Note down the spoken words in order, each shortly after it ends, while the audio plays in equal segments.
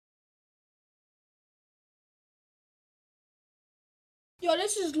Yo,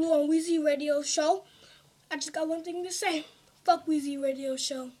 this is Lou on Weezy Radio Show. I just got one thing to say. Fuck Weezy Radio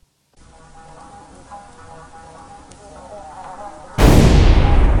Show.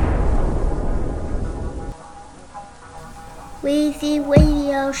 Weezy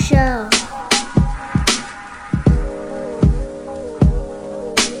Radio Show.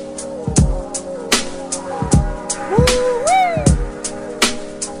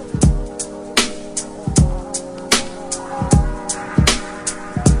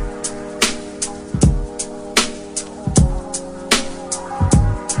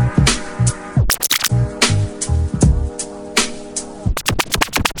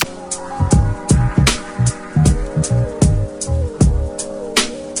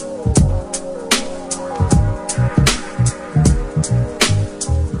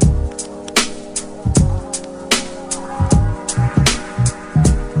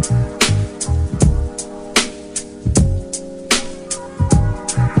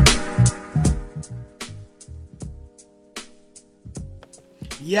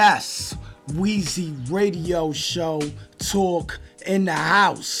 Yes, Weezy Radio Show talk in the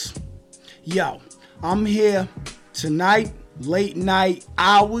house. Yo, I'm here tonight, late night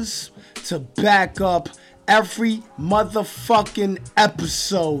hours, to back up every motherfucking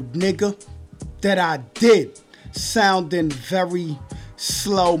episode, nigga, that I did. Sounding very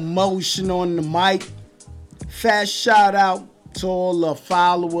slow motion on the mic. Fast shout out to all the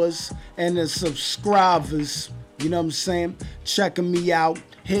followers and the subscribers, you know what I'm saying, checking me out,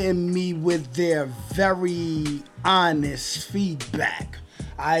 hitting me with their very honest feedback.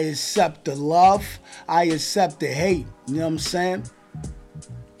 I accept the love, I accept the hate, you know what I'm saying?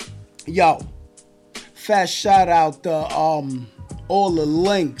 Yo, fast shout out to all the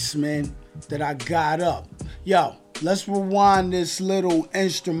links, man, that I got up. Yo, let's rewind this little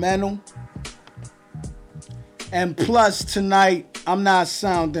instrumental. And plus tonight, I'm not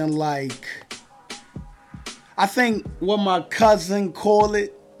sounding like, I think what my cousin call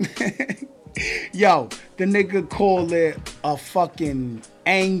it, yo, the nigga call it a fucking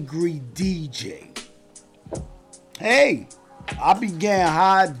angry DJ. Hey, I began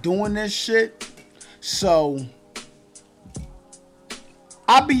high doing this shit, so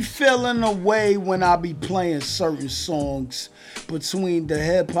I be feeling a way when I be playing certain songs between the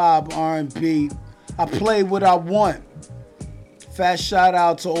hip hop, R&B. I play what I want. Fast shout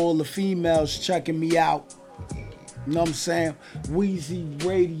out to all the females checking me out. You know what I'm saying? Weezy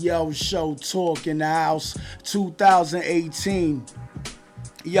Radio Show talk in the house 2018.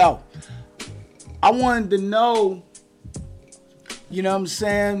 Yo, I wanted to know, you know what I'm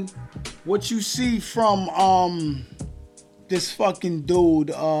saying, what you see from this fucking dude,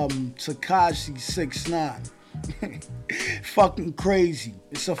 Tekashi 6ix9ine. Fucking crazy.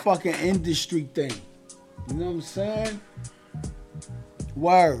 It's a fucking industry thing. You know what I'm saying?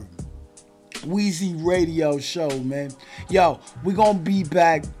 Word. Weezy Radio Show, man. Yo, we gonna be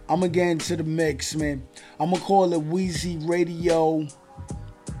back. I'm gonna get into the mix, man. I'm gonna call it Weezy Radio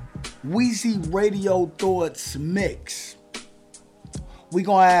Thoughts Mix. We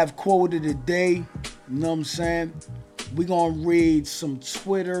gonna have quote of the day. You know what I'm saying? We gonna read some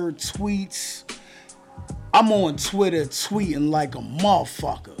Twitter tweets. I'm on Twitter tweeting like a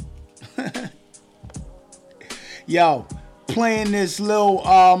motherfucker. Yo, playing this little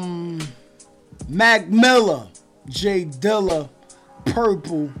Mac Miller, J Dilla,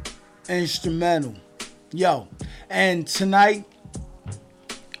 Purple instrumental. Yo, and tonight,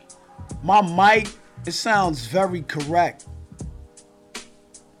 my mic, it sounds very correct.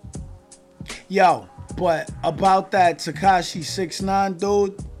 Yo, but about that Tekashi 6ix9ine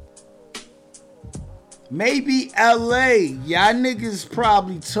dude, maybe LA, y'all niggas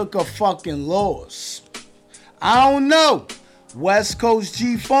probably took a fucking loss. I don't know. West Coast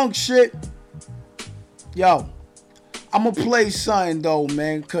G-Funk shit. Yo, I'ma play something though,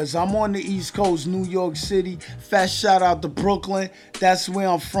 man, cause I'm on the East Coast, New York City. Fast shout out to Brooklyn, that's where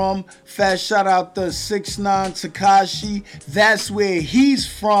I'm from. Fast shout out to 6ix9ine Tekashi, that's where he's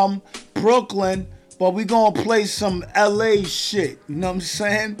from, Brooklyn. But we gonna play some LA shit, you know what I'm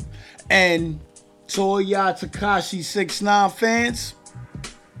saying? And to all y'all Tekashi 6ix9ine fans,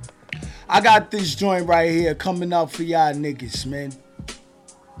 I got this joint right here coming up for y'all niggas, man.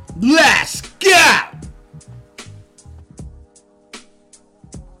 Let's go!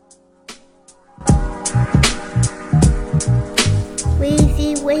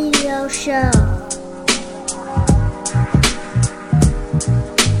 Weezy Radio Show.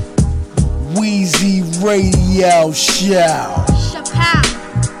 Weezy Radio Show. Chappelle.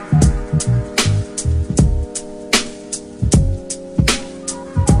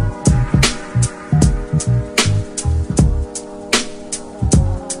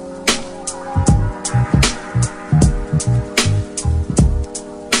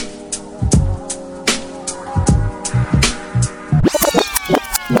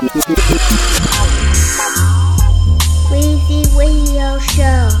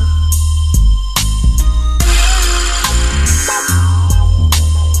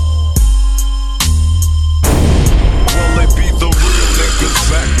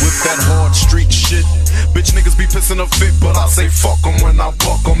 shit. Bitch niggas be pissing a fit, but I say fuck 'em when I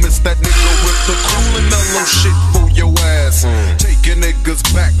buck 'em. It's that nigga with the cool and mellow shit for your ass. Taking niggas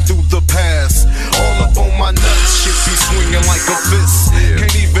back through the past. All up on my nuts, shit be swinging like a fist.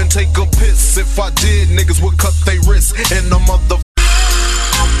 Can't even take a piss. If I did, niggas would cut they wrists in the mother.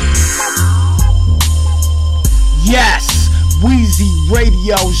 Yes, Weezy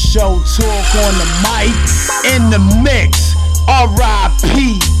Radio Show, talk on the mic, in the mix.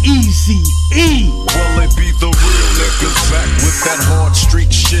 R.I.P. Eazy-E. Well, it be the real niggas back with that hard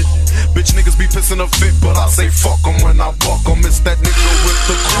street shit. Bitch niggas be pissing a fit, but I say fuck 'em when I buck 'em. It's that nigga with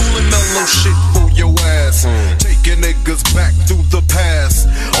the cool and mellow shit for your ass. Taking niggas back through the past.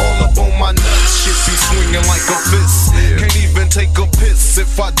 All up on my nuts, shit be swinging like a fist. Can't even take a piss.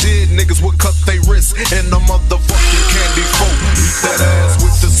 If I did, niggas would cut they wrists in the motherfucking candy folk. Beat that ass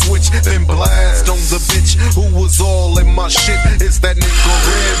with the switch, then blast on the bitch who was all in my shit. It's that nigga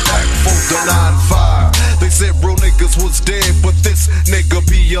red back for the 9-5. They said real niggas was dead, but this nigga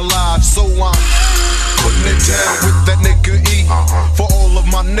be alive. So I'm putting it down with that nigga E for all of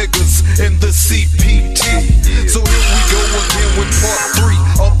my niggas in the CPT. So here we go again with part 3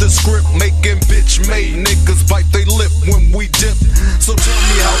 of the script, making bitch made niggas bite they lip when we dip. So tell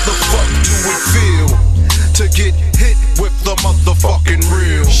me how the fuck do it feel to get hit with the motherfucking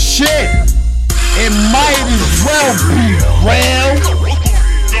real shit? It might as well be real.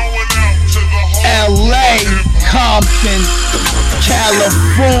 LA, Compton,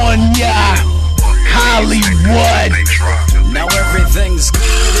 California, Hollywood. Now everything's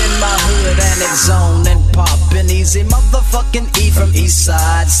good in my hood and it's on and poppin'. Easy motherfucking E from East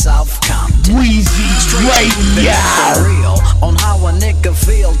Side, South Compton. Weezy Radio. For real, on how a nigga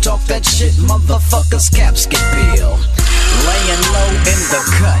feel. Talk that shit, motherfuckers, caps get peeled. Laying low in the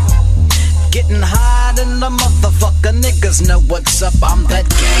cut. Getting high in the motherfucker, niggas know what's up. I'm that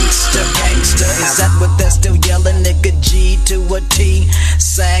gangster. Is that what they're still yelling? Nigga G to a T,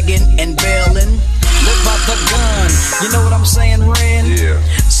 sagging and bailing. Live by the gun, you know what I'm saying, Ren? Yeah.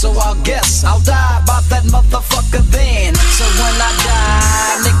 So I guess I'll die by that motherfucker then. So when I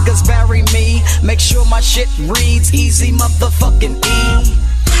die, niggas bury me. Make sure my shit reads easy motherfucking E.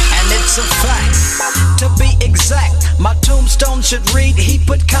 And it's a fact, to be exact, my tombstone should read, he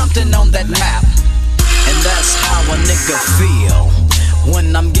put Compton on that map. And that's how a nigga feel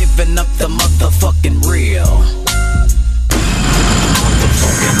when I'm giving up the motherfucking real.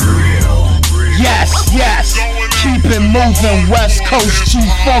 Motherfucking real. Yes, keep it moving, West Coast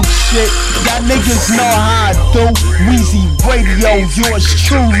G-Funk shit. Y'all niggas know how I do. Weezy Radio, yours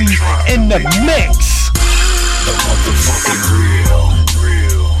truly, in the mix. The motherfucking real.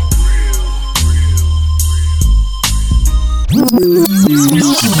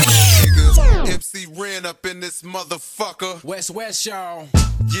 MC Ren up in this motherfucker. West, y'all.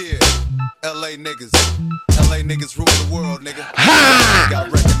 Yeah, LA niggas rule the world, nigga. Ha!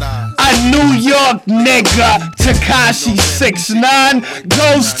 Got recognized. A New York nigga, Tekashi 6ix9ine,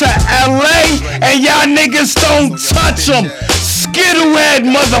 goes to LA and y'all niggas don't touch him. Skittlehead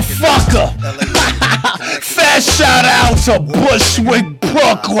motherfucker. Fast shout out to Bushwick,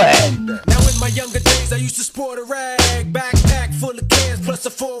 Brooklyn. Now in my younger days I used to sport a rag, backpack full of cans plus a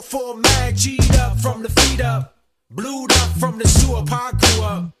 4-4 mag, G'd up from the feet up, blued up from the sewer, I grew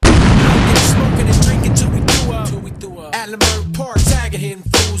up. Smoking and drinking till we threw up. At Leimert Park, tagging hitting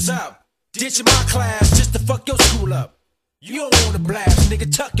fools up. Ditching my class just to fuck your school up. You don't wanna blast, nigga,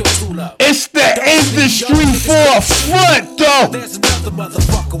 tuck your tool up. It's the industry for a front, though. There's another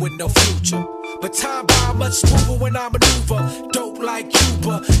motherfucker with no future. But time by much smoother when I maneuver. Dope like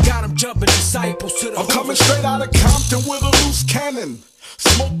Cuba, got him jumping disciples to the I'm coming straight out of Compton with a loose cannon.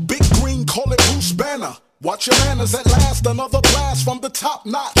 Smoke big green, call it Bruce Banner. Watch your manners at last, another blast from the top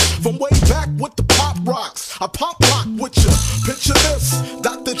notch. From way back with the pop rocks, I pop rock with ya. Picture this,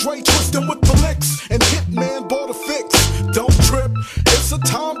 Dr. Dre twisting with the licks, and Hitman bought a fix. Don't trip, it's a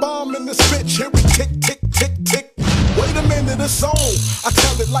time bomb in this bitch. Here we tick, tick, tick, tick. Wait a minute, it's on. I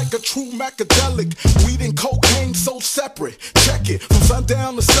tell it like a true macadelic. Weed and cocaine so separate. Check it, from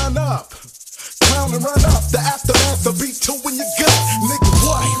sundown to sun up. Clown and run up, the aftermath, the beat to when you gut. Nigga,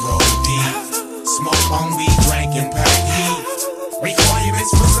 what? We roll deep, smoke on weed, drank and pack heat.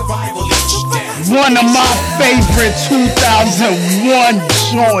 Requirements for survival each day. One of my favorite 2001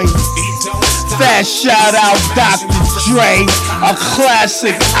 joints. Fast shout out Dr. Dre, a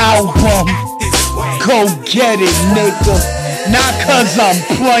classic album. Go get it, nigga. Not cause I'm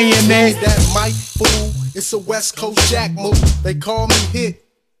playing it. That mic fool, it's a West Coast Jack move. They call me hit,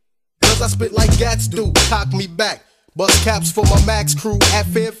 cause I spit like Gats do. Cock me back, bust caps for my Max crew at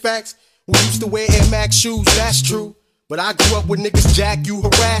Fairfax. We used to wear Air Max shoes, that's true. But I grew up with niggas jack you,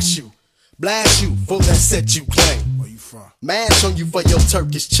 harass you. Blast you for that set you claim. Where you from? Mash on you for your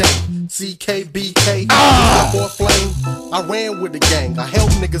Turkish chain. CKBK, for flame. I ran with the gang. I help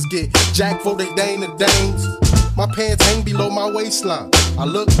niggas get jacked for they dang and dames. My pants hang below my waistline. I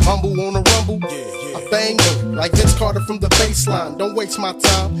look humble on a rumble. I bang them like Vince Carter from the baseline. Don't waste my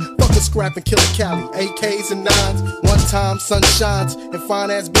time. Fuck a scrap and kill a Cali. AKs and 9s. One time sun shines and fine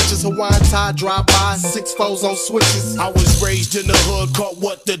ass bitches Hawaiian tie drive by. 6 foes on switches. I was raised in the hood, caught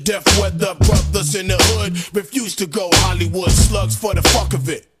what the death weather. Brothers in the hood refused to go Hollywood slugs for the fuck of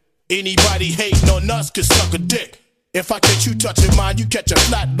it. Anybody hating on us can suck a dick. If I catch you touching mine, you catch a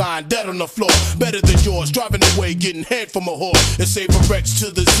flat line, dead on the floor. Better than yours, driving away, getting head from a whore. And save a Rex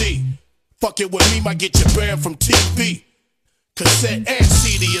to the Z. Fuck it with me, might get you banned from TV. Cassette and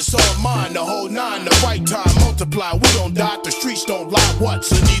CD, it's all mine. The whole 9, the right time, multiply. We don't die, the streets don't lie. What?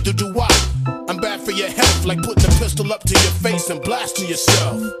 So neither do I. I'm bad for your health, like putting a pistol up to your face and blasting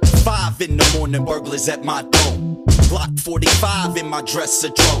yourself. 5 in the morning, burglars at my door. Glock 45 in my dresser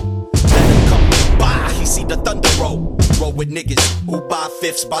drawer. Let him come by, he see the thunder roll. Roll with niggas who buy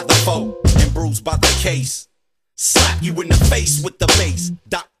fifths by the foe and bruised by the case. Slap you in the face with the bass.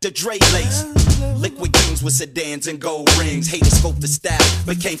 Dr. Dre lace. Liquid kings with sedans and gold rings. Haters scope the staff,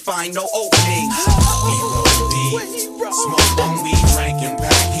 but can't find no openings. We roll deep, smoke on weed, drink and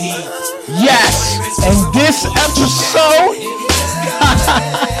pack heat. Yes, and this episode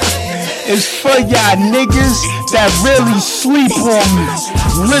is for y'all niggas that really sleep on me.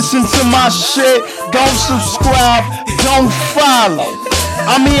 Listen to my shit, don't subscribe, don't follow.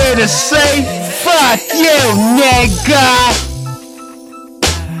 I'm here to say, fuck you, nigga.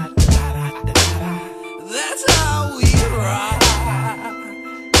 That's how we rock.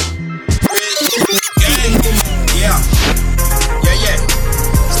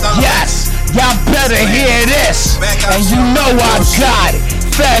 Yes, y'all better hear this, and you know I got it.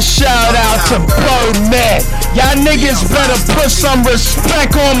 Fast shout out to Birdman. Y'all niggas better put some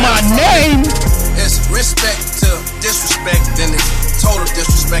respect on my name. It's respect to disrespect, then it's total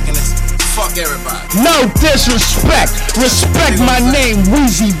disrespect, and it's fuck everybody. No disrespect. Respect my name,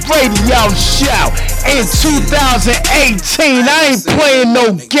 Weezy Radio Show. In 2018, I ain't playing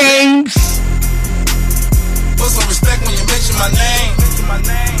no games. Put some respect when you mention my name.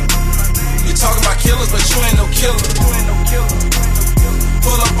 You talking about killers, but you ain't no killer.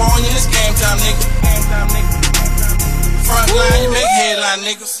 Pull up on you, it's game time, nigga. Front line, you make headline,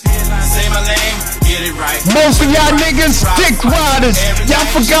 niggas. Say my name, get it right. Most of y'all niggas dick riders. Y'all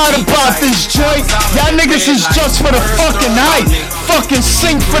forgot about this joint. Y'all niggas is just for the fucking hype. Fucking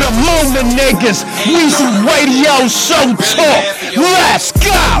sing for the moment, niggas. Weezy Radio Show talk. Let's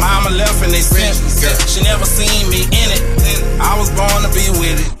go. Mama left and they sent me. She never seen me in it. I was born to be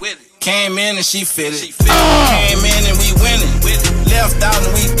with it. Came in and she fit it. Came in and we winning. Left out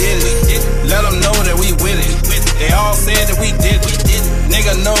and we did it. Let them know that we with it. They all said that we did it.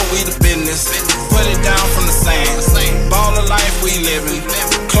 Nigga know we the business. Put it down from the sand. Ball of life we living.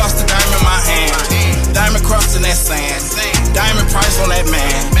 Cluster diamond in my hand. Diamond crust in that sand. Diamond price on that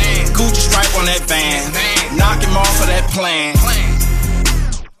man. Gucci stripe on that van. Knock him off of that plan.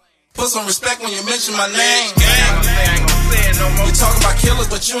 Put some respect when you mention my name. You talking about killers,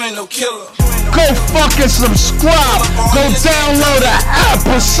 but you ain't no killer. Go fucking subscribe. Go download an app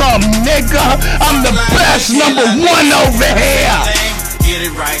or something, nigga. I'm the best #1 over here. Get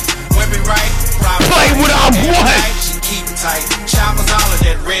it right, whip it right. Play what I want. She keep it tight. Choppers all at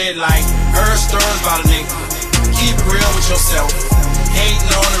that red light. Her stirs about a nigga. Keep it real with yourself.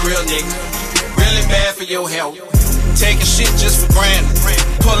 Hating on a real nigga. Really bad for your health. Taking shit just for granted.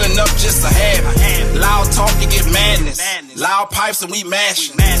 Pulling up just to have it. Loud talk, you get madness. Loud pipes and we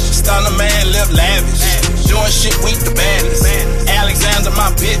mash. Stun a man, live lavish. Doing shit, we the baddest. Alexander, my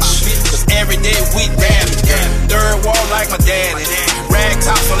bitch. Cause every day we damage. Third wall like my daddy. Rag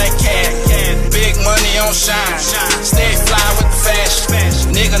tops on that cat. Big money on shine. Stay fly with the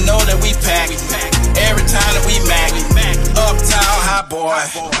fashion. Nigga know that we pack. Every time that we mag. Uptown high boy.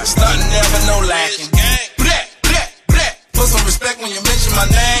 Stuntin' never no lacking. Put some respect when you mention my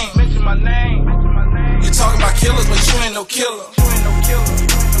name. You talking about killers, but you ain't no killer.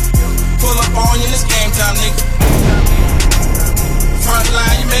 Pull up on you, this game time, nigga. Front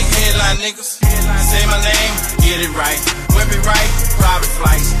line, you make headline, niggas. Say my name, get it right. Whip it right, private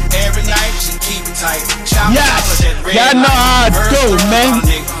flights. Every night, she keep it tight. Yes, y'all know how I do, man.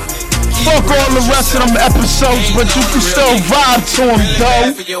 Fuck all the rest of them episodes, but you can still vibe to them,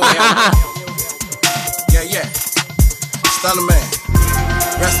 though. Yeah. Stunner man.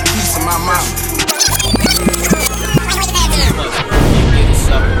 Rest in peace in my mouth.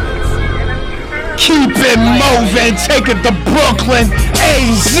 keep it moving, take it to Brooklyn.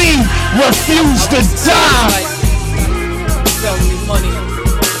 AZ, refuse to die.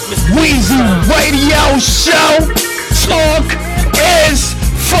 Weezy Radio Show, talk is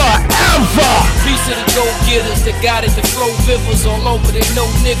forever. Piece of the go-getters that got it, the flow vivers all over. They know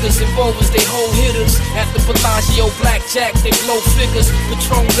niggas and rovers, they whole hitters. At the Bellagio, blackjack, they blow figures.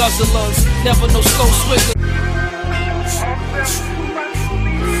 Patron guzzlers, never no slow swiggers.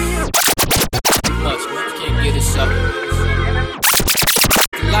 Too much, man, can't get it up.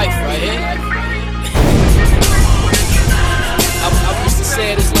 Life right here. I wish to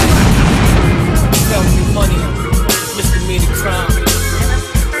say this life. Felony money, misdemeanor crime.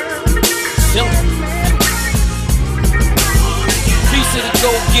 Piece of the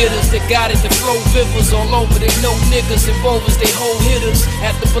go-getters that got it, the flow vivers all over. They know niggas and rovers, they whole hitters.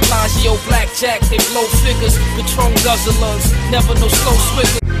 At the Bellagio, blackjack, they blow figures. Patron guzzlers, never no slow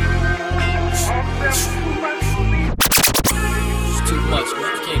swiggers. It's too much,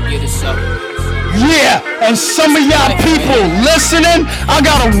 man, can't get it up. Yeah, and some of y'all people listening, I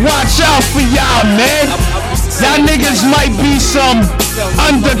gotta watch out for y'all, man. Y'all niggas might be some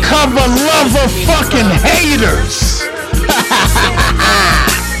undercover lover fucking haters.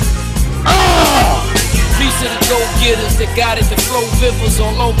 Piece of the go-getters that got it, the flow vivers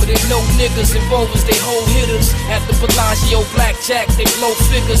all over. They know niggas and rovers, they whole hitters. At the Bellagio, blackjack, they blow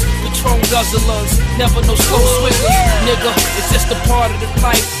figures. Patron guzzlers, never no slow swiggers. Nigga, it's just a part of the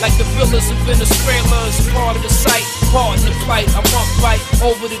life. Like the villas of Venezuela is part of the sight. Pardon the plight, I'm upright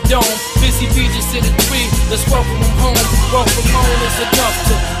over the dome. Busy bee just hit a tree, let's welcome them home. Welcome home is enough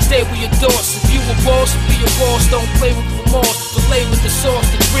to stay with your thoughts. If you a boss, be a boss, don't play with remorse. Play with the sauce,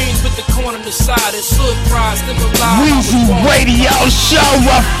 the greens with the corn on the side. It's hood pride, still alive. Weezy Radio Show,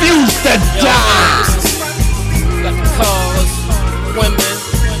 refuse to die. Got the cars, women,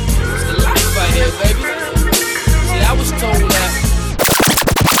 it's the life out here, baby. See, I was told that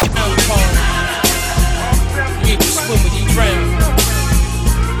you either swim or you drown.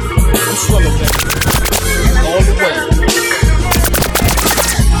 I'm swimming, baby, all the way.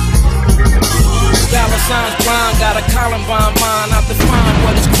 Dollar signs blind, got a Columbine mind. I define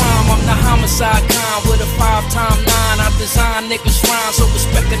what is crime, I'm the homicide kind. With a 5x9, I design niggas shrine. So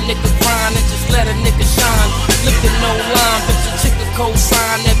respect a nigga grind and just let a nigga shine. Lifting no line, bitch a chick a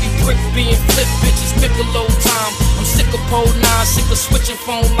cosign. Every brick being flipped, bitches Piccolo time. I'm sick of pole 9, sick of switching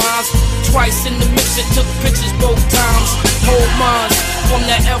phone lines. Twice in the mix, it took pictures both times. Hold minds, from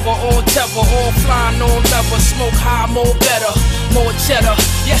that ever, all tether. All flying, all leather, smoke high, more better. More cheddar,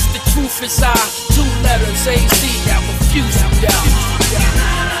 yes the truth is I. 2 letters, AZ, I refuse to doubt.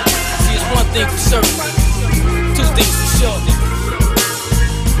 See, it's one thing for certain, 2 things for sure.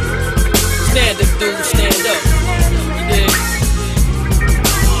 Stand up, dude, stand up. You dig?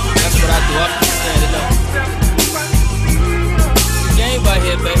 That's what I do, I keep standing up. It's the game right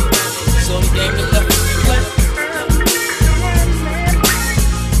here, baby. It's the only game that left us to play.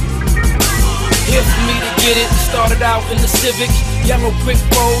 Here for me to get it, started out in the Civic. Yellow brick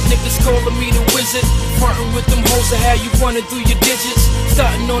road, niggas calling me the wizard. Frontin' with them hoes that have you running through your digits.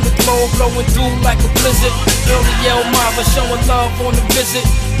 Starting on the globe, blowing through like a blizzard. Early Elmira showing love on the visit.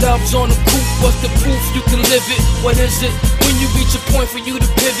 Love's on the coupe, what's the proof you can live it? What is it? When you reach a point for you to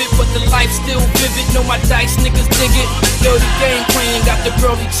pivot, but the life still vivid. Know my dice, niggas dig it. Dirty game playing, got the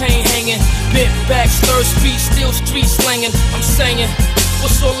girly chain hanging. Bent back, slur speed, still street slanging. I'm saying,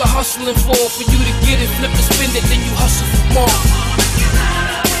 what's all the hustling for? For you to get it, flip and spin it, then you hustle for more.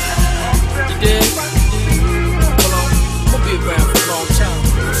 You dig? Hold on, I'm gonna be around for a long time.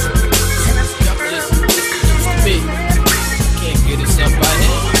 Y'all just used to me. Can't get this up right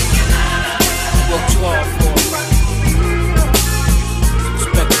here. I worked too hard for it.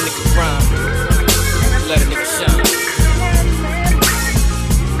 Respect a nigga grind. Let a nigga shine.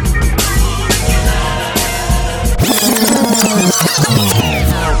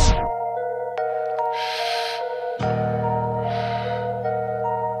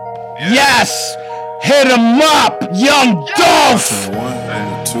 Yes, hit him up, Young Dolph. 1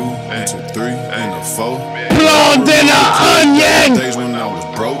 and 2 and 3 and 4. Blonde in an onion. Days when I was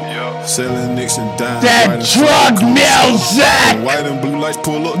broke, selling nicks and dimes. That drug mill, Zach. White and blue lights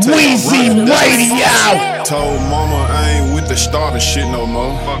pull up. Weezy Radio. Told mama I ain't with the starter shit no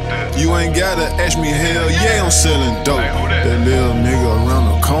more. You ain't gotta ask me, hell yeah, I'm selling dope. That little nigga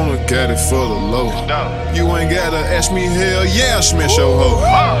around the corner got it for the low. You ain't gotta ask me, hell yeah, I smash your hoe.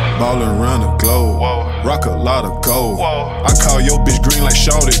 Ballin' around the globe, rock a lot of gold. I call your bitch green like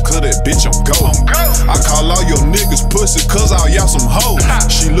Shawty, cause that bitch I'm gold. I call all your niggas pussy, cause all y'all some hoes.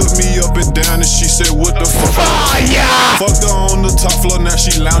 She looked me up and down and she said, what the fuck? Fucked her on the top floor, now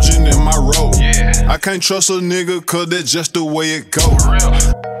she lounging in my robe. I can't trust a nigga, cause that's just the way it go.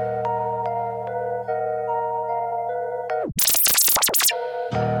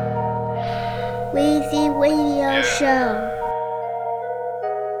 Weezy Radio Show.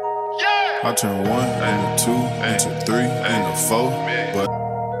 I turn 1 into 2 into 3 into 4, but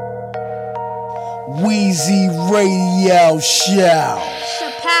Weezy Radio Show.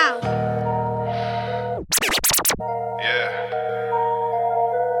 Chappelle.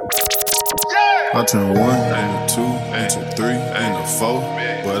 I turn 1 into 2 into 3 into 4,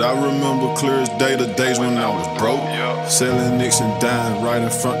 but I remember clear as day the days when I was broke, selling nicks and dime right in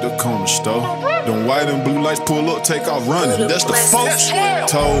front the corner store. Them white and blue lights pull up, take off running, that's the folks.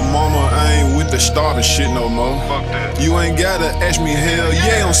 Told mama I ain't with the starter shit no more. You ain't gotta ask me, hell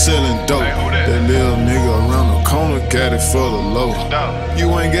yeah, I'm selling dope. That little nigga around the corner got it for the low. You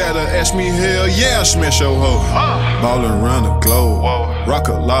ain't gotta ask me, hell yeah, I smash your hoe. Ballin' around the globe, rock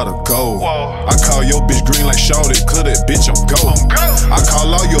a lot of gold. I call your bitch green like Shawty, cause that bitch I'm gold. I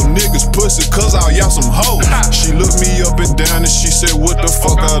call all your niggas pussy, cause all y'all some hoes. She looked me up and down and she said, what the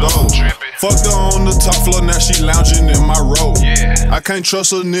fuck are those? Fucked her on the top floor, now she lounging in my robe. I can't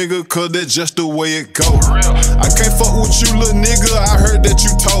trust a nigga, cause that's just the way it go. I can't fuck with you, little nigga, I heard that you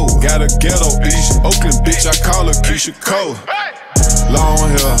told. Got a ghetto east, Oakland bitch, I call her Keisha Cole. Long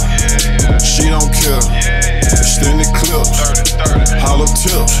hair, she don't care. Extended clips, hollow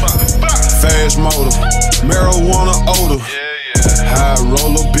tips, fast motor, marijuana odor. High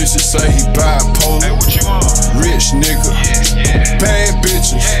roller, bitches say he bipolar. Rich nigga, bad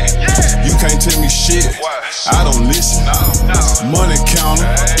bitches. You can't tell me shit, I don't listen. Money counter,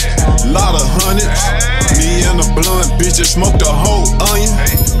 lot of hundreds. Me and the blunt bitches smoke the whole onion.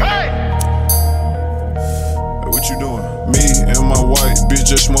 What you doing? Me and my white bitch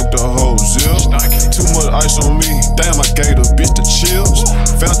just smoked the whole zip. Too much ice on me, damn I gave the bitch the chills.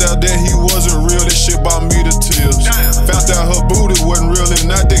 Found out that he wasn't real, this shit bought me the tears. Found out her booty wasn't real and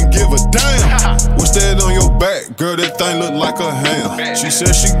I didn't give a damn. What's that on your back? Girl, that thing look like a ham. She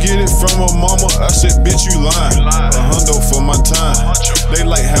said she get it from her mama, I said bitch you lying. $100 for my time, they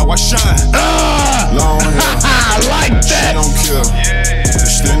like how I shine. Long hair, I like that. She don't care,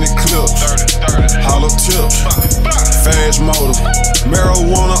 extended clips, hollow tips, fast motor,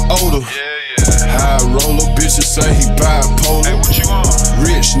 marijuana odor. High roller, bitches say he bipolar.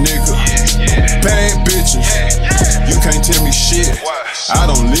 Rich nigga, bad bitches. You can't tell me shit, I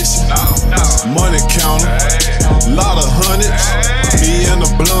don't listen. Money counter, lot of hundreds. Me and the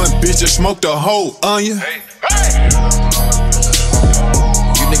blunt bitches smoke the whole onion.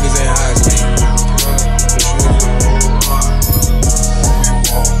 You niggas ain't high as me.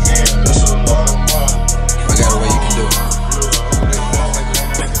 I got a way you can do it.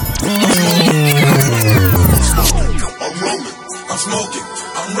 I'm rolling, I'm smoking,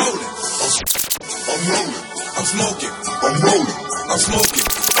 I'm rolling, I'm rolling, I'm smoking, I'm rolling, I'm smoking,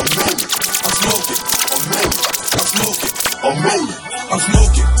 I'm rolling, I'm smoking, I'm rolling, I'm smoking, I'm rolling, I'm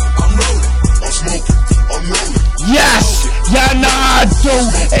smoking, I'm rolling, I'm smoking, I'm rolling. Yes, y'all know I do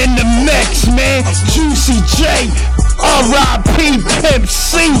in the mix, man. Juicy J, R.I.P. Pimp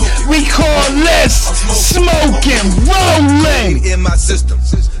C. We call this smoking, rolling. In my system,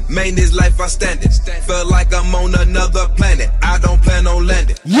 man, this life I stand it. Feel like I'm on another planet. I don't plan on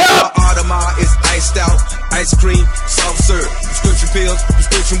landing. Yup. My Audemars is iced out, ice cream, soft serve. Prescription pills,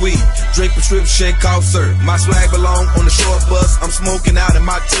 prescription weed. Drink prescription, cough serve. My swag belong on the short bus. I'm smoking out in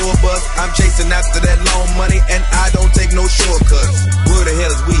my tour bus. I'm chasing after that long money, and I don't take no shortcuts. Where the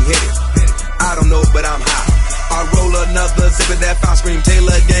hell is we headed? I don't know, but I'm high. I roll another zip of that fire scream.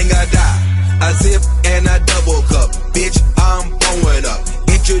 Taylor gang, I die. A zip and a double cup. Bitch, I'm blowing up.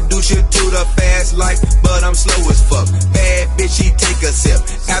 Introduce you to the fast life, but I'm slow as fuck. Bad bitch, she take a sip.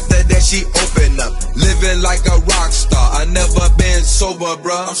 After that, she open up. Living like a rock star. I never been sober,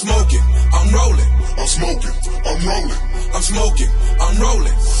 bruh. I'm smoking, I'm rolling. I'm smoking, I'm rolling, I'm smoking, I'm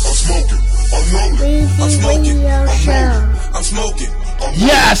rolling. I'm smoking, I'm rolling, Weezy I'm smoking, Radio I'm Show. rolling, I'm smoking.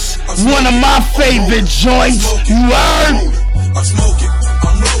 Yes, one of my favorite joints. You heard? I'm smoking,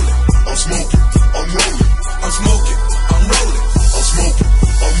 I'm rolling. I'm smoking, I'm rolling, I'm smoking, I'm rolling. I'm smoking,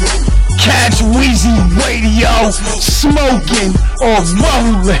 I'm rolling. Catch Weezy Radio, smoking or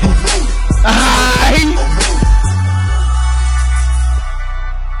rolling. Aight.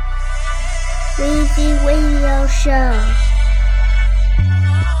 Weezy Radio Show.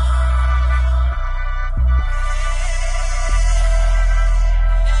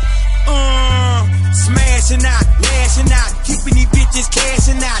 Smashing out, lashing out, keeping these bitches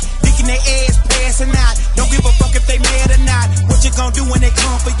cashing out, thinking they ass passing out. Don't give a fuck if they mad or not. What you gonna do when they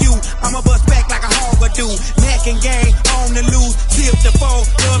come for you? I'ma bust back like a hog do. Mac and gang on the loose, tip the foe,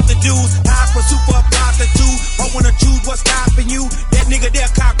 love the dudes. High for super prostitute. I wanna choose what's stopping you. That nigga there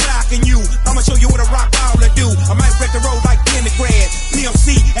cock blocking you. I'ma show you what a rock baller do. I might break the road like Pendergrass.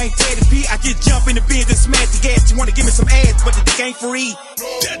 PMC ain't Teddy P. I just jump in the Benz and smash the gas. You wanna give me some ads, but the dick ain't free.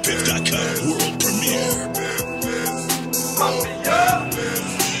 DatPiff.com world premiere.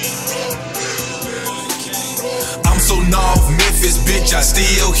 I'm so North Memphis, bitch, I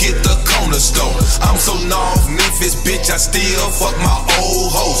still hit the corner store. I'm so North Memphis, bitch, I still fuck my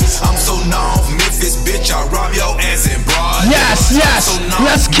old hoes. I'm so North Memphis, bitch, I rob your ass in broad. Yes, yes,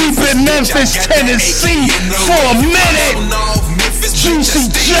 let's keep it Memphis, Tennessee for a minute. Juicy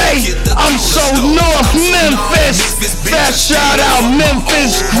J, I'm so North Memphis. That shout out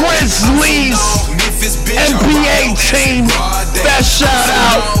Memphis Grizzlies, NBA team. That shout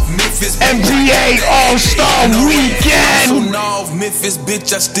out NBA All-Star Weekend. So North Memphis,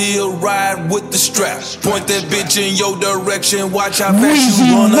 bitch, I still ride with the strap. Point that bitch in your direction, watch how fast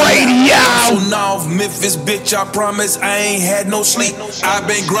you run around. So North Memphis, bitch, I promise I ain't had no sleep. I've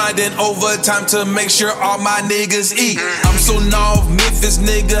been grinding overtime to make sure all my niggas eat. I'm so North Memphis,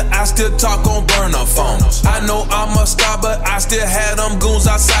 nigga, I still talk on burner phones. I know I'm a star, but I still had them goons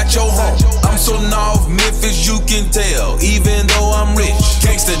outside your home. I'm so North Memphis, you can tell, even though I'm rich.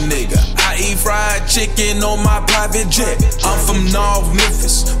 Gangsta nigga, I eat fried chicken on my private jet. I'm from North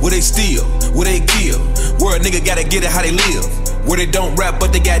Memphis, where they steal, where they kill, where a nigga gotta get it how they live, where they don't rap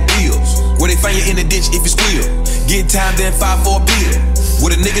but they got deals, where they find you in the ditch if you squeal, get time then 5 for a bill,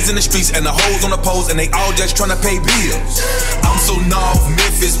 where the niggas in the streets and the hoes on the poles and they all just tryna pay bills. I'm so North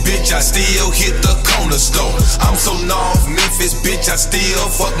Memphis, bitch, I still hit the corner store. I'm so North Memphis, bitch, I still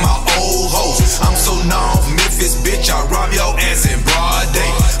fuck my old hoes. I'm so North Memphis, bitch, I rob your ass in broad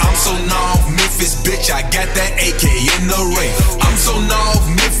day. I'm so North Memphis, bitch, I got that AK in the rain. I'm so North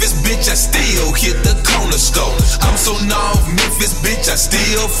Memphis, bitch, I still hit the corner store. I'm so North Memphis, bitch, I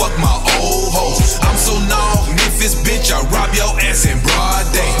still fuck my old hoes. I'm so North Memphis, bitch, I rob your ass in broad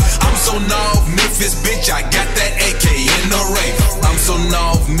day. I'm so North Memphis, bitch, I got that AK in the rain. I'm so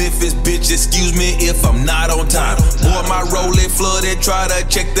North Memphis, bitch, excuse me if I'm not on time. Boy, my rollie flooded, try to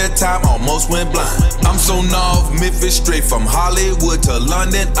check the time, almost went blind. I'm so North Memphis, straight from Hollywood to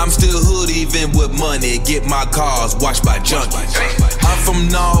London. I'm still hood even with money, get my cars washed by junkies. I'm from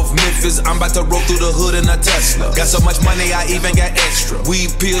North Memphis, I'm about to roll through the hood in a Tesla. Got so much money, I even got extra.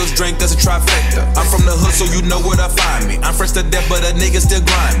 Weed, pills, drink, that's a trifecta. I'm from the hood, so you know where to find me. I'm fresh to death, but a nigga still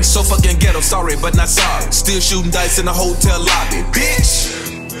grind me. So fucking ghetto, sorry, but not sorry. Still shooting dice in the hotel lobby, bitch.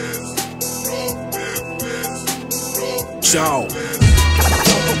 Ciao.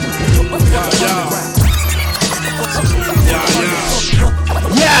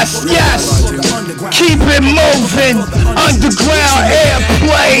 Yes, yes, keep it moving. Underground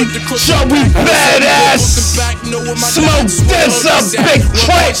airplay, Joey Badass. Smoke this up, big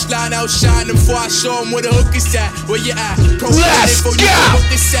quick. Let's go.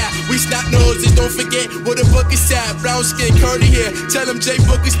 We snap noses, don't forget where the book is at. Brown skin, curly hair. Tell him J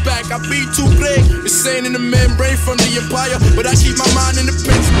Book is back. I be too big. Insane in the membrane from the empire, but I keep my mind in the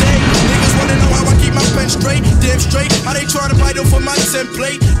pen today. Niggas wanna know how I keep my pen straight, damn straight. How they try to bite off of my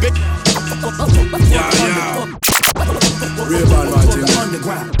template? Real bad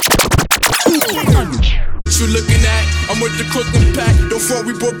man. What you looking at? I'm with the cooking pack. Don't front,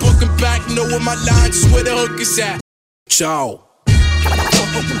 we brought booking back. Know where my line, just where the hook is at. Ciao.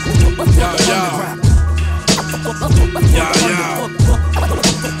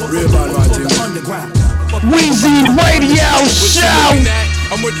 Real bad man. Weezy Radio Show.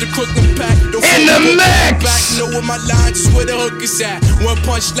 I'm with the cooking pack. In the mix. Back, know where my line, just where the hook is at. One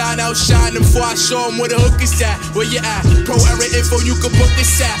punch line outshine them before I show them where the hook is at. Where you at? Pro era info, you can book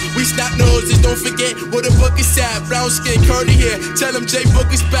this at. We snap noses, don't forget where the book is at. Brown skin, curly hair. Tell them J Book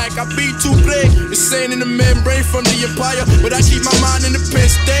is back. I be too big. Insane in the membrane from the empire, but I keep my mind in the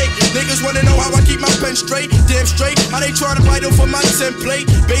pen state. Niggas wanna know how I keep my pen straight, damn straight. How they try to bite off of my template,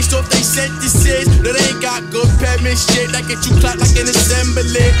 based off they sentences that ain't got good penmanship. That get you clapped like an assembly.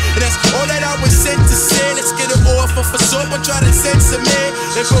 And that's all that I was sent to say. Let's get it off of a soap and try to censor me.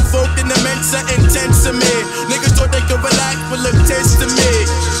 They provoked in the mensa intense to me. Niggas thought they could relax but look tense to me.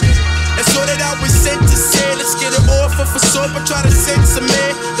 That's all that I was sent to say. Let's get it off of a soap and try to censor me.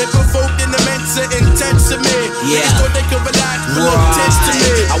 They provoked in the mensa intense to me. Niggas thought they could relax but look tense to me.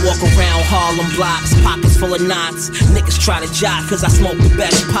 I walk Walk around Harlem blocks, pockets full of knots. Niggas try to jock cause I smoke the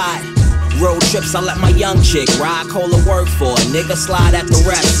best pot. Road trips, I let my young chick ride, call her work for a nigga, slide at the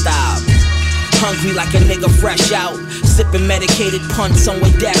rest stop. Hungry like a nigga fresh out, sipping medicated punch somewhere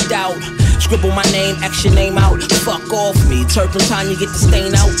decked out. Scribble my name, X your name out. Fuck off me, turpentine, you get the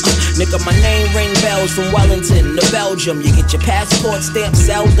stain out. Nigga, my name ring bells from Wellington to Belgium. You get your passport stamp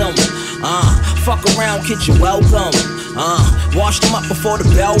seldom. Fuck around, kid, you welcome. Wash them up before the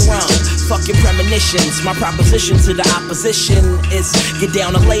bell rung. Fuck your premonitions. My proposition to the opposition is get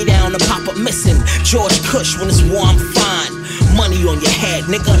down and lay down and pop up missing. George Kush when it's warm, fine. Money on your head,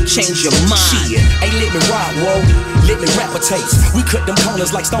 nigga, change your mind. Shit, ain't let me rock, whoa. Let me rap a taste. We cut them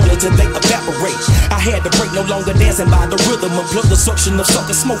corners like stoners till they evaporate. I had to break, no longer dancing by the rhythm of blood, the suction of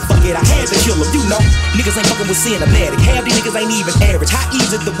sucker smoke. Fuck it, I had to kill them, you know. Niggas ain't fucking with cinematic. Half these niggas ain't even average. How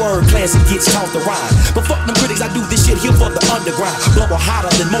easy the word classic gets tossed to rhyme. But fuck them critics, I do this shit here for the underground. Blow hotter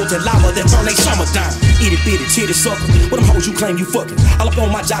than molten lava that burn they summer down. Itty bitty titty sucker. What them hoes you claim you fucking? All up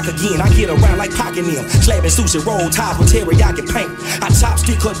on my jock again. I get around like pocking them. Slapping sushi roll ties with teriyaki paint. I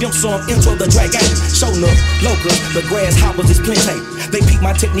chopstick cut them some into the dragon. Show up, local, the grasshoppers is plenty. They peep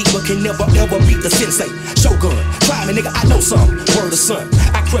my technique but can never ever beat the sensei. Shogun, try me nigga, I know some. Word of son,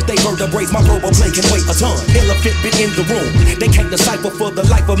 I crush they vertebrae, my robo play can weigh a ton. Elephant been in the room, they can't decipher for the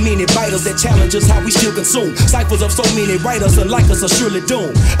life of many biters that challenge us how we still consume. Ciphers of so many writers unlike us are surely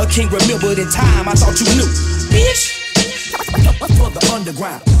doomed. A king remembered in time, I thought you knew. Bitch! For the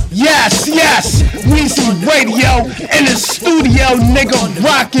underground. Yes, Weezy Radio in the studio, nigga,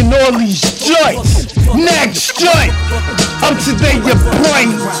 rocking all these joints. Next joint, up to date your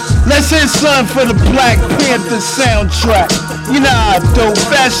brain. Let's hear something for the Black Panther soundtrack. You know how I do.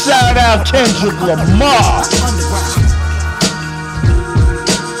 Best shout out Kendrick Lamar.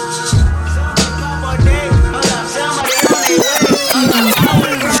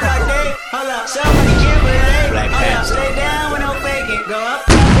 Black Panther. Stay down with no faking. Go up,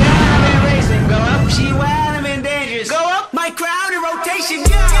 down, I've been racing. Go up, she wild, I'm in dangerous. Go up, my crowd in rotation.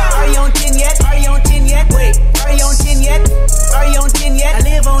 Yeah. Are you on 10 yet? Are you on 10 yet? Wait, are you on 10 yet? Are you on 10 yet? I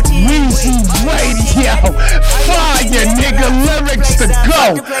live on 10. Weezy Radio, fire nigga, lyrics to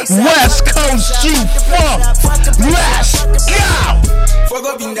go. West Coast G-Funk, let's go. Fuck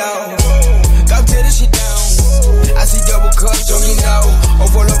up and down, come tear this shit down. I see double cups, jogging now. Oh,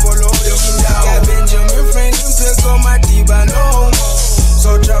 follow, looking down. Got Benjamin Franklin, pick on my diva, no.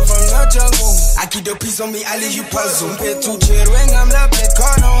 So drop from the jungle. I keep the piece on me, I leave you puzzle. Pet to chill, when I'm la pet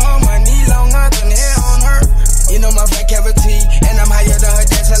car, no her money longer than hair on her. You know my fat cavity, and I'm higher than her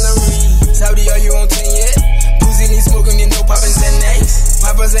dad's salary. Saudi, are you on 10 yet? Pussy need smoking, you know poppin' Xanax.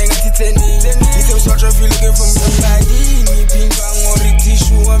 Papa's ain't got the 10. You can start if you looking for somebody. Me pink bang on the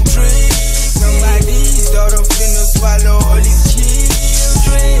tissue, I'm tree. Somebody's daughter finna swallow all these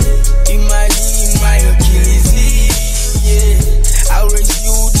children. Imagine my Achilles heel, yeah. I'll raise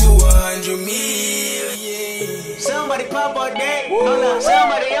you to 100 million. Somebody pop all day, hold up.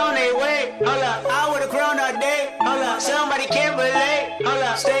 Somebody on their way, hold up. I would've grown all day, hold up. Somebody can't relate, hold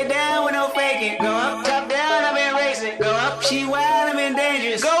up. Stay down with no faking. Go up, top down, I've been racing. Go up, she wild, I'm in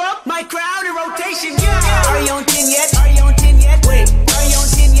dangerous. Go up, my crowd in rotation. Yeah. Are you on 10 yet? Are you on 10 yet? Wait, are you on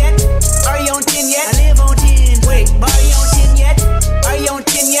 10 yet? Are you on 10 yet? I live on 10. Wait, are you on 10 yet? Are you on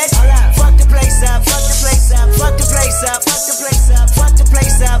 10 yet? Fuck the place up, fuck the place up, fuck the place up, fuck the place up, fuck the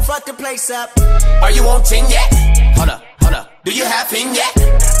place up, fuck the place up. Are you on 10 yet? Hold up. Do you have pin yet?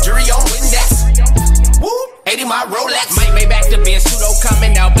 Jury on Windex. Woo, 80 my Rolex. Might back to Ben, pseudo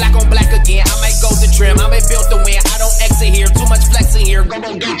coming out, black on black again. I might go to trim, I may build to win. I don't exit here, too much flexing here. Go.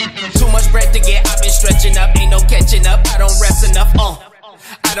 Too much bread to get, I've been stretching up, ain't no catching up. I don't rest enough,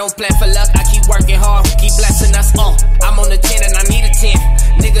 I don't plan for luck, I keep working hard, who keep blessing us, I'm on the 10 and I need a 10.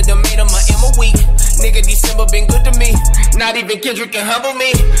 Nigga done made him a M a week. Nigga December been good to me. Not even Kendrick can humble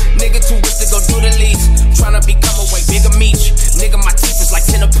me. Nigga too rich to go do the least. Tryna become a way bigger meat. Nigga my teeth is like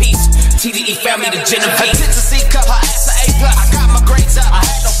 10 apiece. TDE family to Genevieve. Her tits a C cup, her ass a A+. I got my grades up, I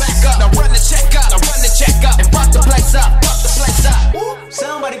had no backup. Now run the check up, and fuck the place up,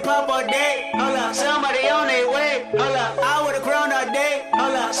 Somebody pop all day, hold up. Somebody on their way, hold up. I would've grown all day,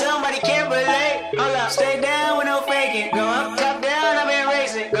 hold up. Somebody can't relate, hold up. Stay down with no faking. Go up, top down, I've been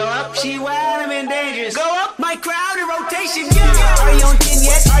racing. Go up, she wild, I'm in dangerous. Go up, my crowd in rotation. Yeah. Are you on 10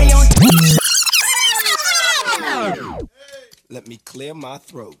 yet? Are you on 10? Let me clear my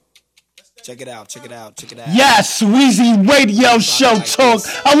throat. Check it out. Yes, Weezy Radio Show Talk.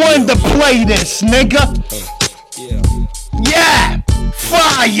 I wanted to play this, nigga. Yeah.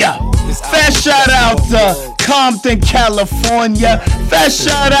 fire. Fat shout out to Compton, California. Fat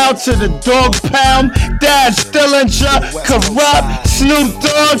shout out to the Dog Pound, Dad Stillinger, Corrupt, Snoop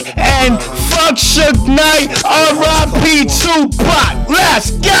Dogg, and fuck Suge Knight. R.I.P. Tupac.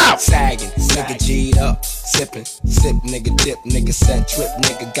 Let's go. Sagging, nigga G'd up. Sippin', sip, nigga dip, nigga set trip,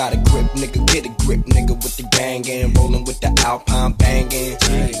 nigga got a grip, nigga get a grip, nigga with the gang and rollin' with the Alpine bangin'.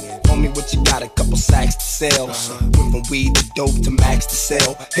 Homie, what you got? A couple sacks to sell. Went from weed to dope to max to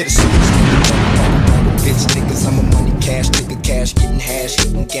sell. Hit a switch, nigga, bitch niggas, I'm a money cash nigga, cash getting hash,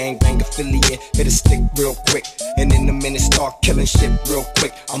 hitting gang bang affiliate. Hit a stick real quick, and in a minute start killing shit real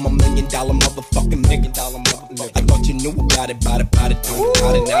quick. I'm $1 million motherfucking $1 million motherfucker. I thought you knew about it, don't about it.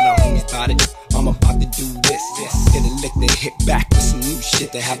 Now the homies about it. I'm about to do this. Hit a lick, then hit back with some new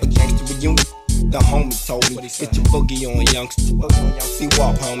shit. They have a gangster reunion. The homie told me, get your boogie on, youngster. See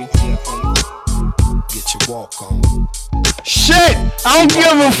walk, homie. Get your walk on. Shit, I don't give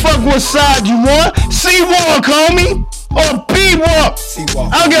a fuck what side you want. C-Walk, homie. Or B-Walk.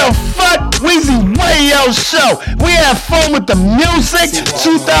 I don't give a fuck. Weezy Radio Show. We have fun with the music.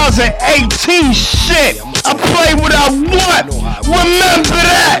 2018 shit. I play what I want. Remember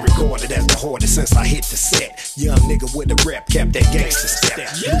that. Recorded as the hardest since I hit the set. Young nigga with a rep, kept that gangster step.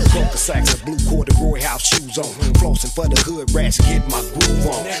 Blue coca sacks and blue corduroy house shoes on. Flossing for the hood rats, get my groove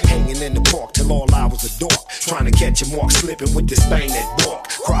on. Hanging in the park till all hours of dark. Trying to catch a mark, slipping with this thing that bark.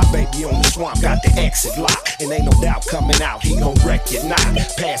 Cry baby on the swamp, got the exit lock. And ain't no doubt coming out, he gon' wreck your knot.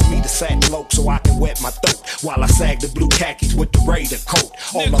 Pass me the satin lope so I can wet my throat. While I sag the blue khakis with the Raider coat.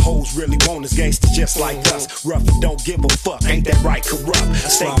 All the hoes really want is gangsters just like us. Rough and don't give a fuck, ain't that right, corrupt.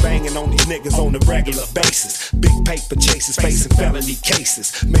 Stay banging on these niggas on a regular basis. Big paper chases, facing felony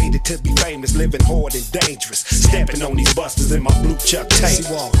cases. Made it to be famous, living hard and dangerous. Stepping on these busters in my blue Chuck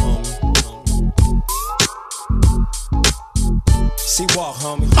Taylor. C-Walk,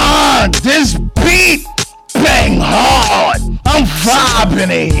 homie. This beat bang hard. I'm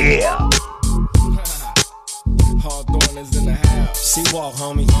vibing in here. Hawthorne is in the house. C-Walk,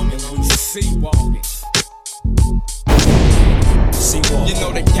 homie. We C-walking. You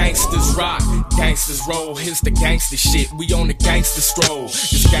know the gangsters rock, gangsters roll. Here's the gangster shit. We on the gangster stroll.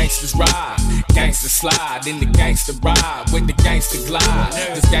 This gangsters ride, gangsters slide, and the gangster ride with the gangster glide.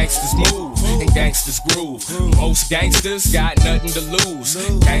 This gangsters move and gangsters groove. Most gangsters got nothing to lose.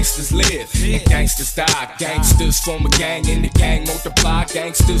 Gangsters live and gangsters die. Gangsters form a gang and the gang multiply.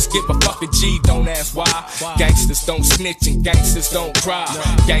 Gangsters give a fuck a G, don't ask why. Gangsters don't snitch and gangsters don't cry.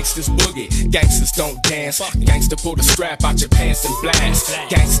 Gangsters boogie, gangsters don't dance. Gangster pull the strap out your pants and blast.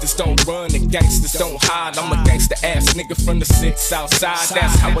 Gangsters don't run and gangsters don't hide. I'm a gangster ass nigga from the 6 South Side.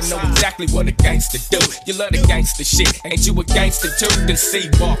 That's how I know exactly what a gangster do. You love the gangster shit, ain't you a gangster too? Then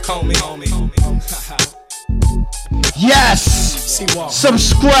C-Walk, homie. Yes!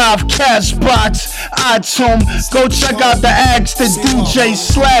 Subscribe, Cashbox, iTunes. Go check out the Ask the DJ /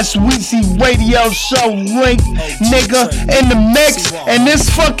 Weezy Radio Show link, nigga, in the mix. And this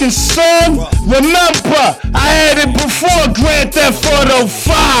fucking song, remember, I had it before Grand Theft Auto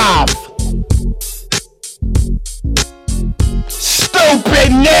 5.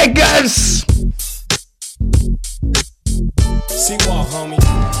 Stupid niggas! C-Walk, homie.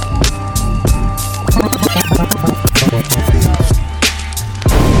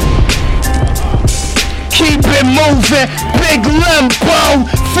 Keep it moving, Big Limbo,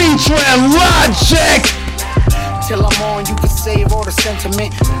 featuring Logic. Till I'm on, you can save all the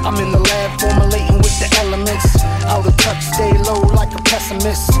sentiment. I'm in the lab formulating with the elements. Out of touch, stay low like a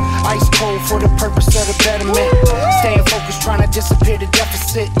pessimist. Ice cold for the purpose of the betterment. Staying focused, trying to disappear the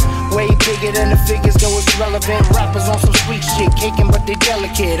deficit. Way bigger than the figures, though it's relevant. Rappers on some sweet shit, caking but they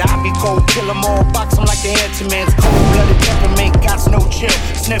delicate. I be cold, kill them all, box them like the Antimans. Cold-blooded temperament, got no chill.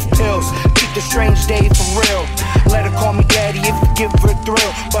 Sniff pills, keep the strange day for real. Let her call me daddy if you give her a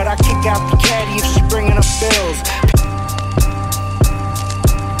thrill. But I kick out the caddy if she bringing up bills.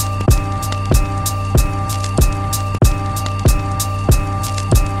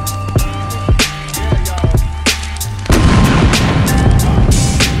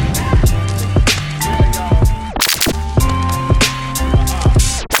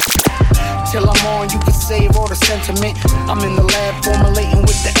 Till I'm on, you can save all the sentiment. I'm in the lab formulating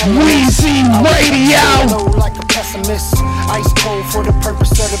with the elements. Weezy Radio. Low like a pessimist. Ice cold for the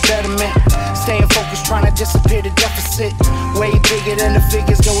purpose of the betterment. Staying focused, trying to disappear the deficit. Way bigger than the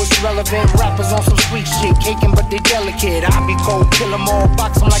figures, though it's relevant. Rappers on some sweet shit, caking but they delicate. I be cold, kill them all,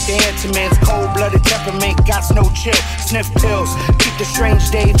 box them like the Antimans. Cold-blooded temperament, got no chill. Sniff pills, keep the strange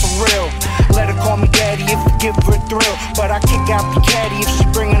day for real. Let her call me daddy if you give her a thrill. But I kick out the caddy if she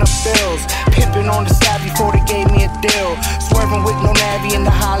bringing up bills. Pimping on the side before they gave me a deal. Swerving Driving with no Navy in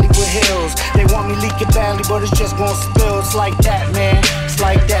the Hollywood Hills. They want me leaking badly, but it's just gon' spill. It's like that, man. It's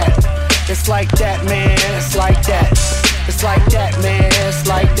like that. It's like that, man. It's like that. It's like that, man. It's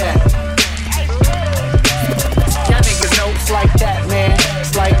like that. Y'all niggas know it's like that, man.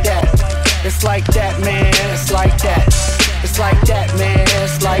 It's like that. It's like that, man. It's like that. It's like that, man.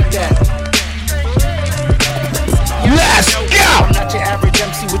 It's like that. Let's go! I'm not your average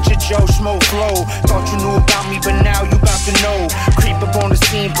MC with your Joe Schmo flow. Thought you knew about me, but now you about to know. Creep up on the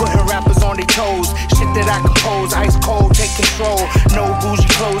scene, putting rappers on their toes. Shit that I compose, ice cold, take control. No bougie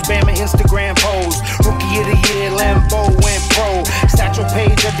clothes, Bama Instagram pose. Rookie of the year, Lambo went pro. Satchel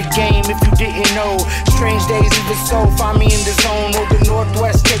page of the game if you didn't know. Strange days, even so, find me in the zone. Or the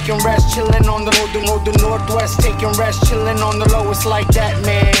Northwest, taking rest, chilling on the road. The Northwest, taking rest, chilling on the low. It's like that,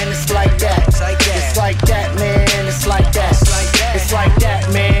 man. It's like that. It's like that. It's like that, man. It's like that. It's like that. It's like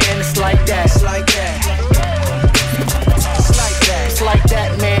that, man. It's like that. It's like that. It's like that. It's like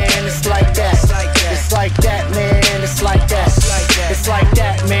that, man. It's like that. It's like that, man. It's like that. It's like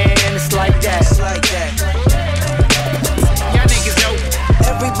that, man. It's like that. It's like that. Y'all niggas know.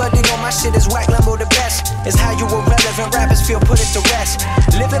 Everybody know my shit is whack, Lambo the best. It's how you irrelevant rappers feel, put it to rest.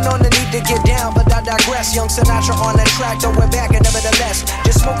 Living on the need to get down, but I digress. Young Sinatra on that track, though we're back and nevertheless.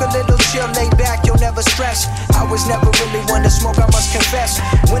 Just smoke a little chill, lay back, you'll never stress. I was never really one to smoke, I must confess.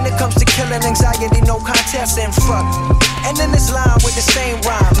 When it comes to killing anxiety, no contest, and fuck. And in this line with the same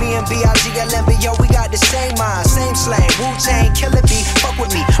rhyme, me and B.I.G. LMBO, we got the same mind, same slang. Wu-Tang, Killer B, fuck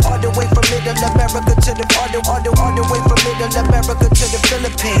with me. All the way from Middle America to the all the way from Middle America to the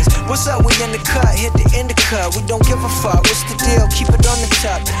Philippines. What's up? We in the cut, hit the indica. We don't give a fuck. What's the deal? Keep it on the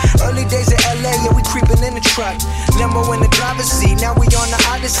top. Early days in LA, yeah, we creeping in the truck. Limo in the driver's seat. Now we on the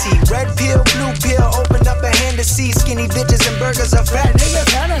Odyssey. Red pill, blue pill. Opened up a hand to see skinny bitches and burgers are fat nigga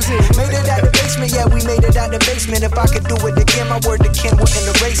fantasy. Made it out the basement, yeah, we made it out the basement. If I could do it again, my word to Kim wouldn't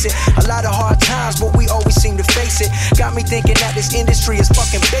erase it. A lot of hard times, but we always seem to face it. Got me thinking that this industry is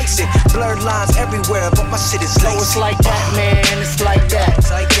fucking basic. Blurred lines everywhere, but my shit is lazy. It's like that, man. It's like that.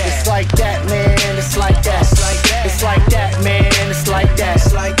 It's like that. It's like that, man. It's like that. It's like that. It's like that, man. It's like that.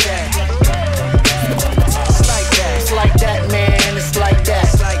 It's like that. It's like that. It's like that, man. It's like that.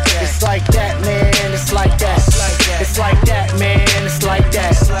 It's like that, man. It's like that. It's like that, man. It's like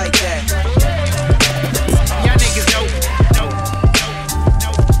that. It's like that. Y'all niggas know.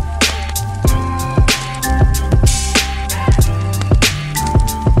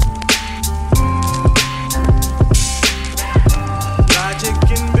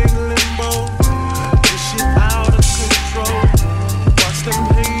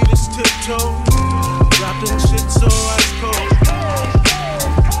 Dropping shit so ice cold.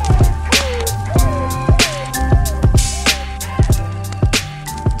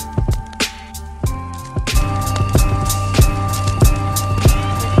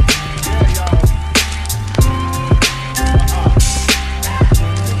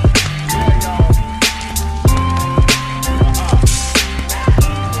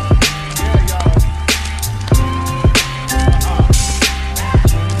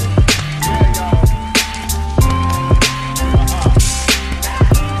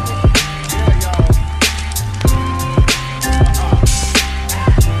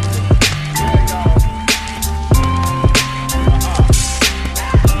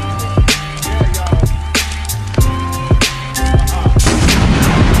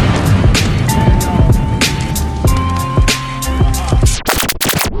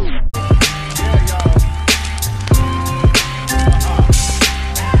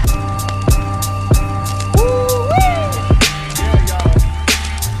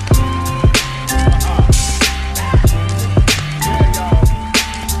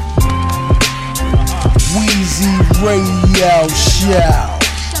 Radio Show.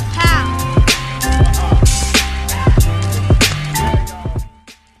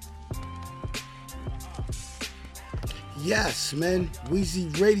 Yes, man.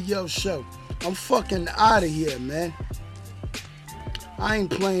 Weezy Radio Show. I'm fucking out of here, man. I ain't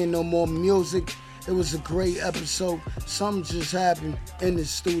playing no more music. It was a great episode. Something just happened in the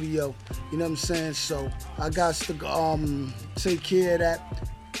studio. You know what I'm saying? So I got to take care of that.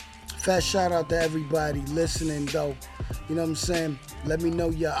 Fat shout out to everybody listening though. You know what I'm saying? Let me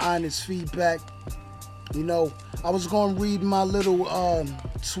know your honest feedback. You know, I was gonna read my little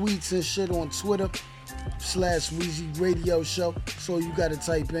tweets and shit on Twitter /Weezy Radio Show. So you gotta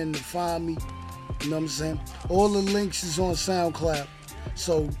type in to find me. You know what I'm saying? All the links is on SoundCloud.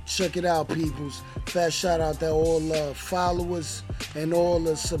 So check it out, peoples. Fat shout out to all the followers and all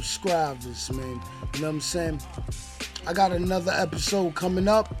the subscribers, man. You know what I'm saying? I got another episode coming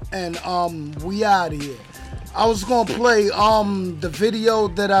up, and we out of here. I was gonna play the video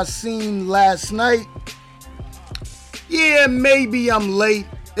that I seen last night. Yeah, maybe I'm late.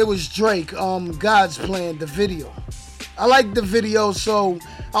 It was Drake, God's Plan, the video. I like the video, so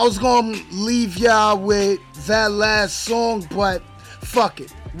I was gonna leave y'all with that last song, but fuck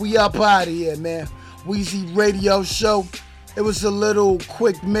it. We up out of here, man. Wheezy Radio Show. It was a little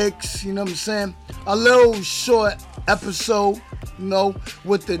quick mix, you know what I'm saying? A little short episode, you know,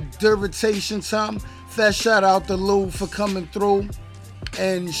 with the duration time. Fat shout out to Lou for coming through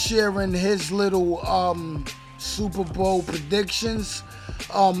and sharing his little Super Bowl predictions.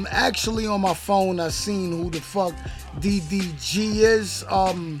 Actually on my phone I seen who the fuck DDG is.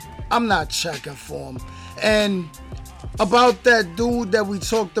 I'm not checking for him. And about that dude that we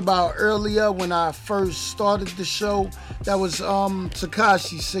talked about earlier when I first started the show, that was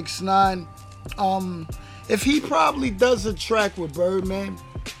Tekashi 6ix9ine. If he probably does a track with Birdman,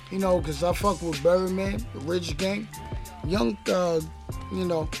 you know, because I fuck with Birdman, the Rich Gang, Young Thug, you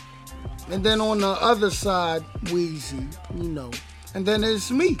know. And then on the other side, Wheezy, you know. And then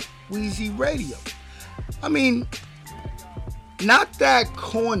it's me, Wheezy Radio. I mean, not that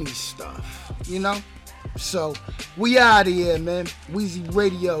corny stuff, you know? So, we out of here, man. Wheezy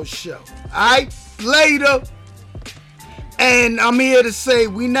Radio Show. Alright? Later. And I'm here to say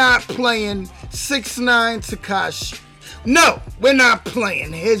we not playing 6ix9ine Tekashi. No, we're not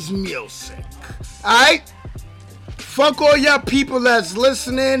playing his music. Alright? Fuck all y'all people that's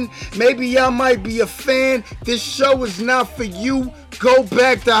listening. Maybe y'all might be a fan. This show is not for you. Go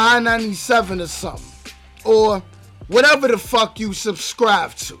back to High 97 or something. Or whatever the fuck you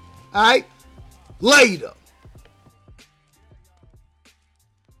subscribe to. Alright? Later.